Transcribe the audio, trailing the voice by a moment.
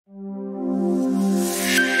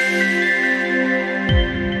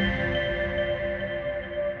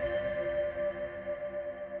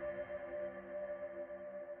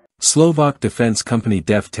Slovak defense company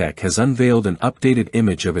DevTech has unveiled an updated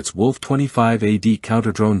image of its Wolf 25AD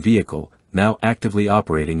counter-drone vehicle, now actively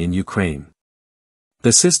operating in Ukraine.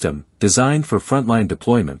 The system, designed for frontline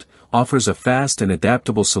deployment, offers a fast and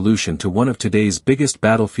adaptable solution to one of today's biggest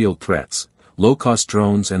battlefield threats, low-cost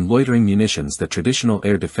drones and loitering munitions that traditional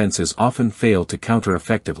air defenses often fail to counter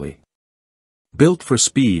effectively. Built for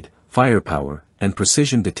speed, firepower, and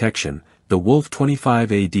precision detection, the Wolf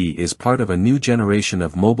 25AD is part of a new generation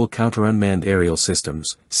of mobile counter-unmanned aerial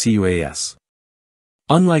systems, C-UAS.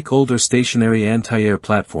 Unlike older stationary anti-air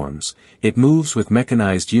platforms, it moves with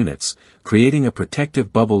mechanized units, creating a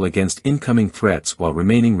protective bubble against incoming threats while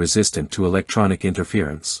remaining resistant to electronic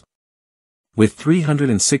interference. With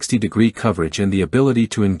 360-degree coverage and the ability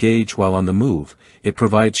to engage while on the move, it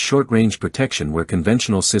provides short-range protection where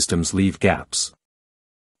conventional systems leave gaps.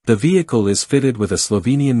 The vehicle is fitted with a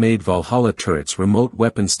Slovenian-made Valhalla turret's remote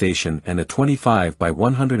weapon station and a 25 by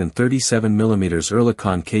 137 mm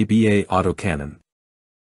Oerlikon KBA autocannon.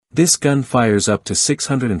 This gun fires up to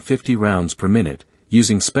 650 rounds per minute,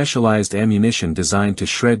 using specialized ammunition designed to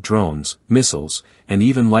shred drones, missiles, and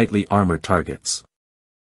even lightly armored targets.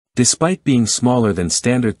 Despite being smaller than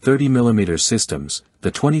standard 30mm systems,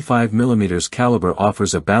 the 25mm caliber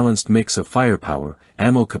offers a balanced mix of firepower,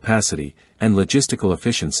 ammo capacity, and logistical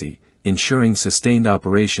efficiency, ensuring sustained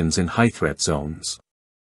operations in high-threat zones.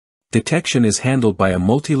 Detection is handled by a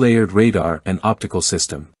multi-layered radar and optical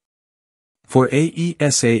system. For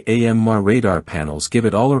AESA-AMR radar panels give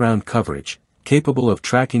it all-around coverage, capable of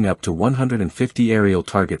tracking up to 150 aerial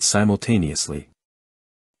targets simultaneously.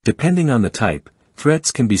 Depending on the type,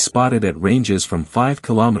 threats can be spotted at ranges from 5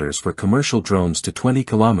 km for commercial drones to 20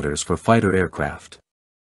 km for fighter aircraft.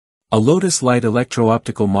 A Lotus Light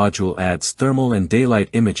electro-optical module adds thermal and daylight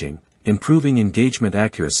imaging, improving engagement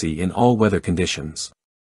accuracy in all weather conditions.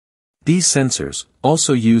 These sensors,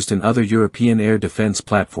 also used in other European air defense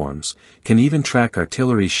platforms, can even track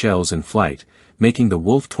artillery shells in flight, making the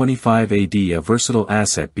Wolf 25AD a versatile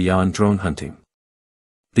asset beyond drone hunting.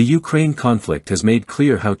 The Ukraine conflict has made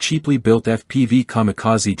clear how cheaply built FPV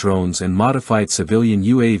kamikaze drones and modified civilian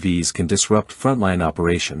UAVs can disrupt frontline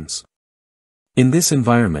operations. In this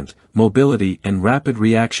environment, mobility and rapid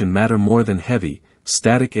reaction matter more than heavy,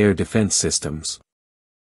 static air defense systems.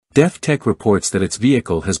 DevTech reports that its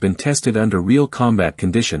vehicle has been tested under real combat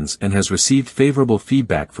conditions and has received favorable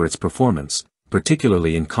feedback for its performance,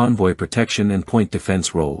 particularly in convoy protection and point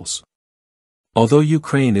defense roles. Although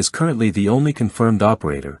Ukraine is currently the only confirmed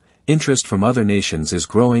operator, interest from other nations is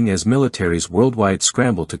growing as militaries worldwide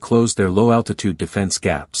scramble to close their low-altitude defense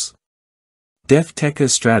gaps.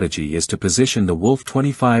 DevTech's strategy is to position the Wolf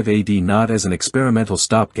 25AD not as an experimental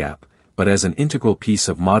stopgap, but as an integral piece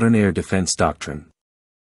of modern air defense doctrine.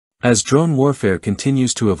 As drone warfare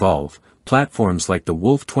continues to evolve, platforms like the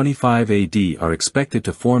Wolf 25AD are expected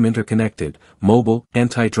to form interconnected, mobile,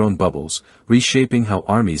 anti-drone bubbles, reshaping how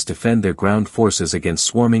armies defend their ground forces against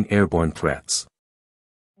swarming airborne threats.